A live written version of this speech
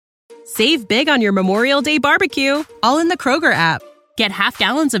Save big on your Memorial Day barbecue, all in the Kroger app. Get half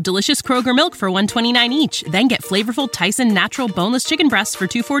gallons of delicious Kroger milk for $1.29 each. Then get flavorful Tyson natural boneless chicken breasts for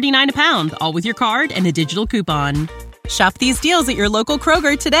 $2.49 a pound, all with your card and a digital coupon. Shop these deals at your local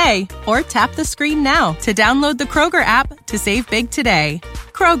Kroger today, or tap the screen now to download the Kroger app to save big today.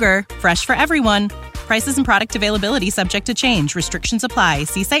 Kroger, fresh for everyone. Prices and product availability subject to change. Restrictions apply.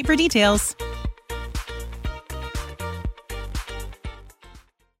 See site for details.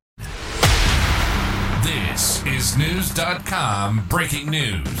 This is News.com breaking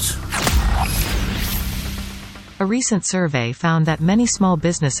news. A recent survey found that many small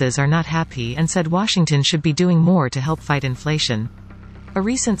businesses are not happy and said Washington should be doing more to help fight inflation. A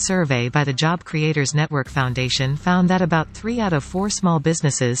recent survey by the Job Creators Network Foundation found that about 3 out of 4 small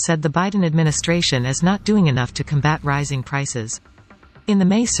businesses said the Biden administration is not doing enough to combat rising prices. In the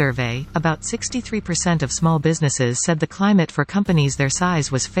May survey, about 63% of small businesses said the climate for companies their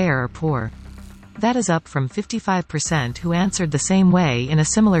size was fair or poor. That is up from 55% who answered the same way in a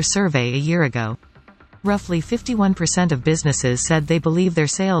similar survey a year ago. Roughly 51% of businesses said they believe their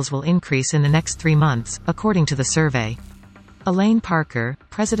sales will increase in the next 3 months, according to the survey. Elaine Parker,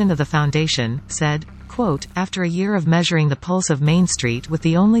 president of the foundation, said, quote, "After a year of measuring the pulse of Main Street with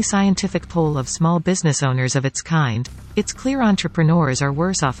the only scientific poll of small business owners of its kind, it's clear entrepreneurs are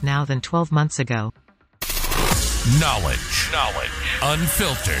worse off now than 12 months ago." Knowledge.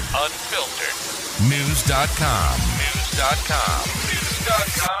 Unfiltered. News.com.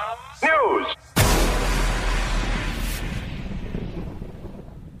 News.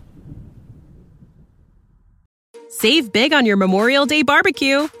 Save big on your Memorial Day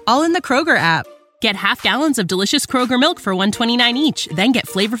barbecue, all in the Kroger app. Get half gallons of delicious Kroger milk for $1.29 each. Then get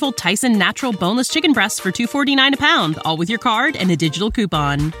flavorful Tyson natural boneless chicken breasts for $2.49 a pound, all with your card and a digital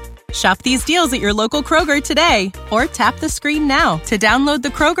coupon. Shop these deals at your local Kroger today, or tap the screen now to download the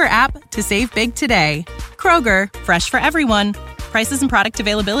Kroger app to save big today. Kroger, fresh for everyone. Prices and product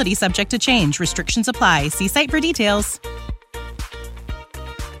availability subject to change. Restrictions apply. See site for details.